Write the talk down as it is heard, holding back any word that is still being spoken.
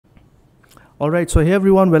Alright, so hey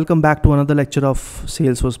everyone, welcome back to another lecture of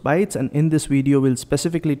Salesforce Bytes, and in this video we'll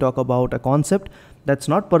specifically talk about a concept that's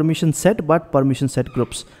not permission set but permission set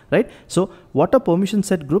groups, right? So what are permission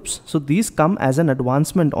set groups? So these come as an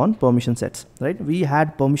advancement on permission sets, right? We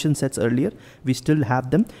had permission sets earlier, we still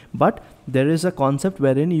have them, but there is a concept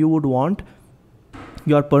wherein you would want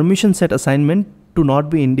your permission set assignment to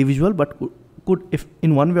not be individual but could, if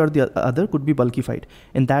in one way or the other, could be bulkified.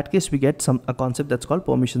 In that case we get a concept that's called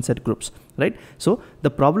permission set groups, right? So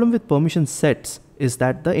the problem with permission sets is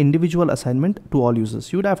that the individual assignment to all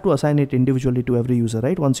users, you would have to assign it individually to every user,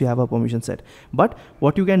 right? Once you have a permission set. But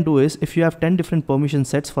what you can do is, if you have 10 different permission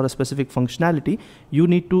sets for a specific functionality,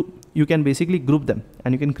 you can basically group them,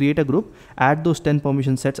 and you can create a group, add those 10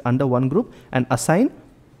 permission sets under one group and assign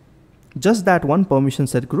just that one permission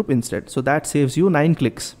set group instead. So that saves you 9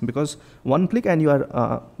 clicks, because one click and you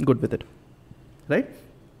are good with it, right?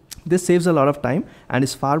 This saves a lot of time and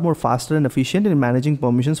is far more faster and efficient in managing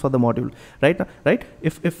permissions for the module, right?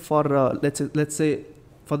 If for let's say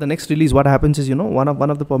for the next release, what happens is, one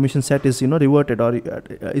of the permission set is reverted or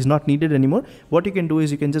is not needed anymore. What you can do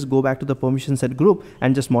is you can just go back to the permission set group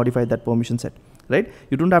and just modify that permission set, right?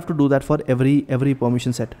 You don't have to do that for every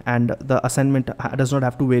permission set, and the assignment does not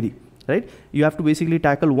have to vary, right? You have to basically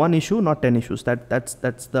tackle one issue, not 10 issues. That's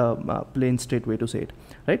the plain straight way to say it,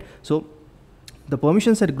 right? So the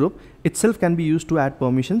permission set group itself can be used to add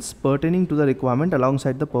permissions pertaining to the requirement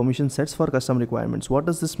alongside the permission sets for custom requirements. What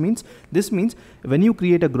does this mean? This means when you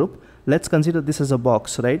create a group, let's consider this as a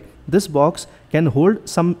box, right? This box can hold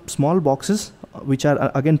some small boxes which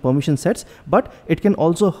are again permission sets, but it can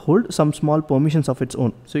also hold some small permissions of its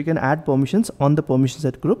own. So you can add permissions on the permission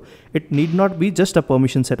set group. It need not be just a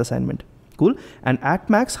permission set assignment. Cool. And at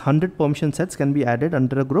max 100 permission sets can be added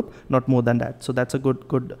under a group, not more than that. So that's a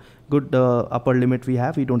good upper limit we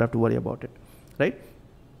have. We don't have to worry about it, right?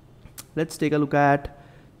 Let's take a look at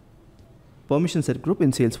permission set group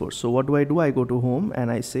in Salesforce. So what do? I go to home and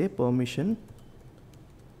I say permission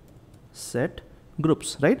set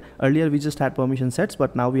groups, right? Earlier we just had permission sets,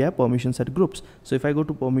 but now we have permission set groups. So if I go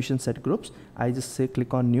to permission set groups, I just say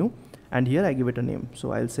click on new, and here I give it a name.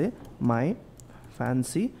 So I'll say my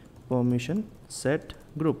fancy permission set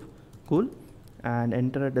group. Cool. And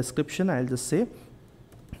enter a description. I'll just say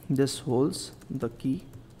this holds the key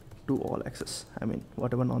to all access. I mean,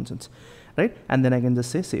 whatever nonsense, right? And then I can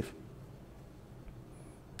just say save.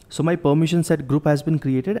 So my permission set group has been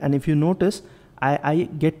created, and if you notice, I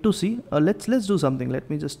get to see, let's do something. Let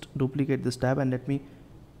me just duplicate this tab and let me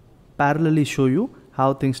parallelly show you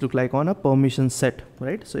how things look like on a permission set,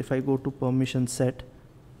 right? So if I go to permission set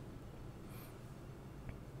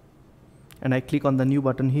and I click on the new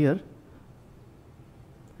button here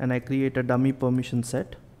and I create a dummy permission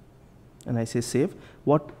set and I say save,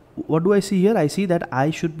 what do I see here? I see that I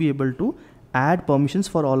should be able to add permissions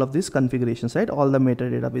for all of these configurations, right? All the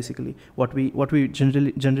metadata, basically what we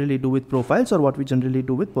generally do with profiles, or what we generally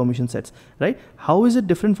do with permission sets, right? How is it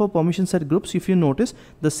different for permission set groups? If you notice,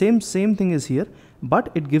 the same thing is here,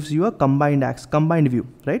 but it gives you a combined view,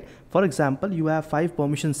 right? For example, you have 5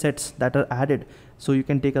 permission sets that are added, so you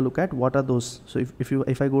can take a look at what are those. So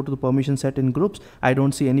if I go to the permission set in groups, I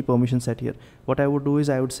don't see any permission set here. What I would do is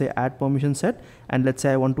I would say add permission set, and let's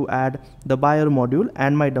say I want to add the buyer module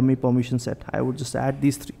and my dummy permission set. I would just add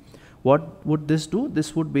these 3. What would this do?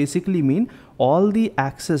 This would basically mean all the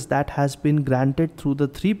access that has been granted through the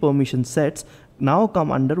 3 permission sets now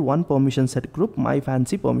come under one permission set group, my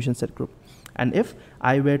fancy permission set group. And if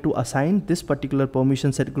I were to assign this particular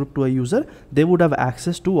permission set group to a user, they would have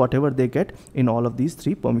access to whatever they get in all of these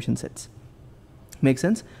 3 permission sets. Make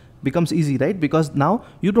sense? Becomes easy, right? Because now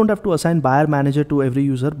you don't have to assign buyer manager to every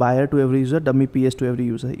user, buyer to every user, dummy PS to every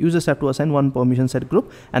user. You just have to assign one permission set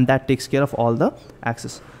group, and that takes care of all the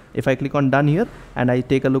access. If I click on done here and I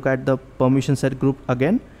take a look at the permission set group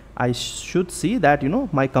again, I should see that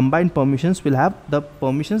my combined permissions will have the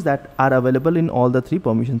permissions that are available in all the 3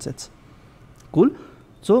 permission sets. Cool.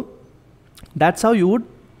 So that's how you would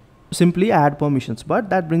simply add permissions. But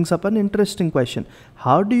that brings up an interesting question.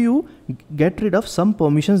 How do you get rid of some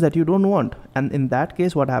permissions that you don't want? And in that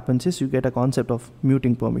case, what happens is you get a concept of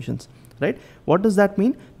muting permissions, right? What does that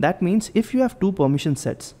mean? That means if you have 2 permission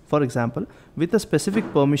sets, for example, with a specific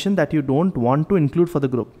permission that you don't want to include for the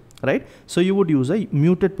group, right? So you would use a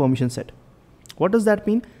muted permission set. What does that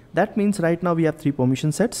mean? That means right now we have 3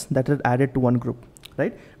 permission sets that are added to one group,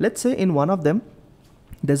 right? Let's say in one of them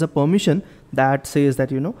there's a permission that says that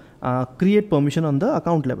create permission on the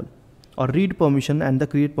account level. or read permission and the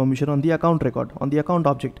create permission on the account record, on the account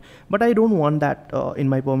object. But I don't want that in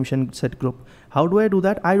my permission set group. How do I do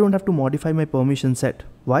that? I don't have to modify my permission set.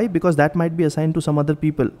 Why? Because that might be assigned to some other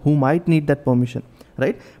people who might need that permission,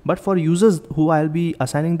 right? But for users who I'll be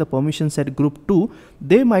assigning the permission set group to,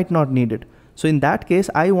 they might not need it. So in that case,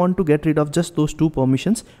 I want to get rid of just those 2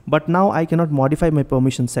 permissions, but now I cannot modify my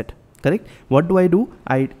permission set, correct? What do?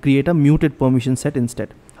 I create a muted permission set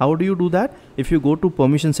instead. How do you do that? If you go to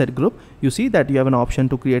permission set group, you see that you have an option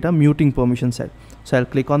to create a muting permission set. So I'll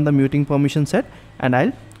click on the muting permission set and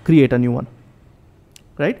I'll create a new one,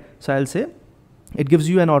 right? So I'll say, it gives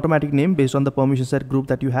you an automatic name based on the permission set group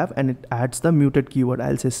that you have, and it adds the muted keyword.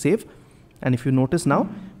 I'll say save. And if you notice now,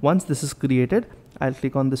 once this is created, I'll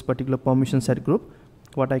click on this particular permission set group.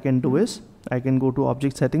 What I can do is I can go to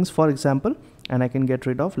object settings, for example, and I can get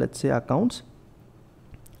rid of, let's say, accounts.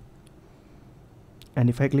 And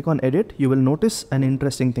if I click on edit, you will notice an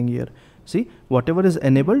interesting thing here. See, whatever is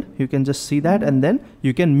enabled, you can just see that, and then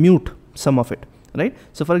you can mute some of it, right?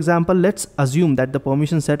 So for example, let's assume that the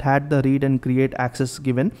permission set had the read and create access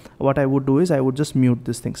given. What I would do is I would just mute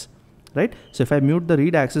these things, right? So if I mute the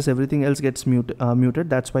read access, everything else gets muted.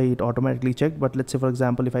 That's why it automatically checked. But let's say, for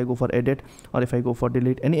example, if I go for edit or if I go for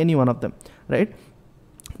delete, any one of them, right?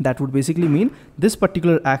 That would basically mean this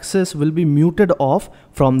particular access will be muted off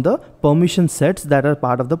from the permission sets that are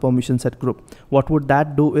part of the permission set group. What would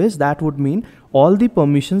that do is that would mean all the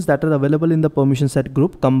permissions that are available in the permission set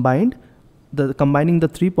group combining the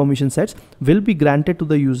 3 permission sets will be granted to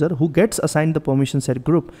the user who gets assigned the permission set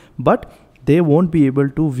group, but they won't be able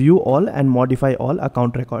to view all and modify all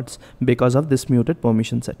account records because of this muted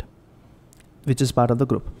permission set, which is part of the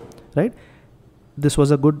group, right? This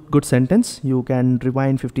was a good sentence. You can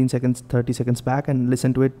rewind 15 seconds, 30 seconds back and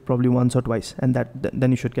listen to it probably once or twice, and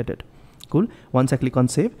then you should get it. Cool. Once I click on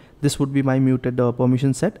save, this would be my muted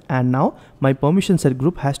permission set, and now my permission set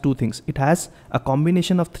group has 2 things. It has a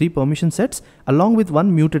combination of 3 permission sets along with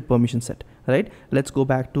 1 muted permission set, right? Let's go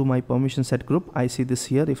back to my permission set group. I see this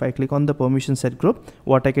here. If I click on the permission set group,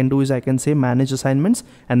 what I can do is I can say manage assignments,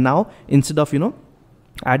 and now instead of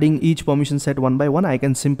adding each permission set one by one, I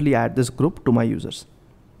can simply add this group to my users.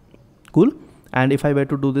 Cool. And if I were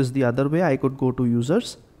to do this the other way, I could go to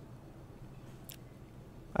users.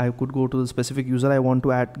 I could go to the specific user I want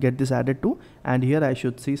to get this added to, and here I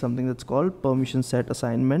should see something that's called permission set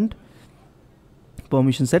assignment,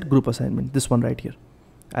 permission set group assignment, this one right here.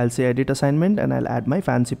 I'll say edit assignment and I'll add my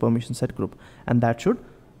fancy permission set group, and that should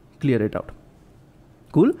clear it out.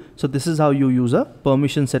 Cool. So this is how you use a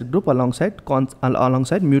permission set group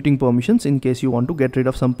alongside muting permissions in case you want to get rid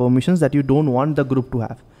of some permissions that you don't want the group to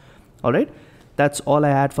have. All right. That's all I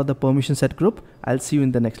had for the permission set group. I'll see you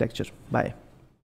in the next lecture. Bye.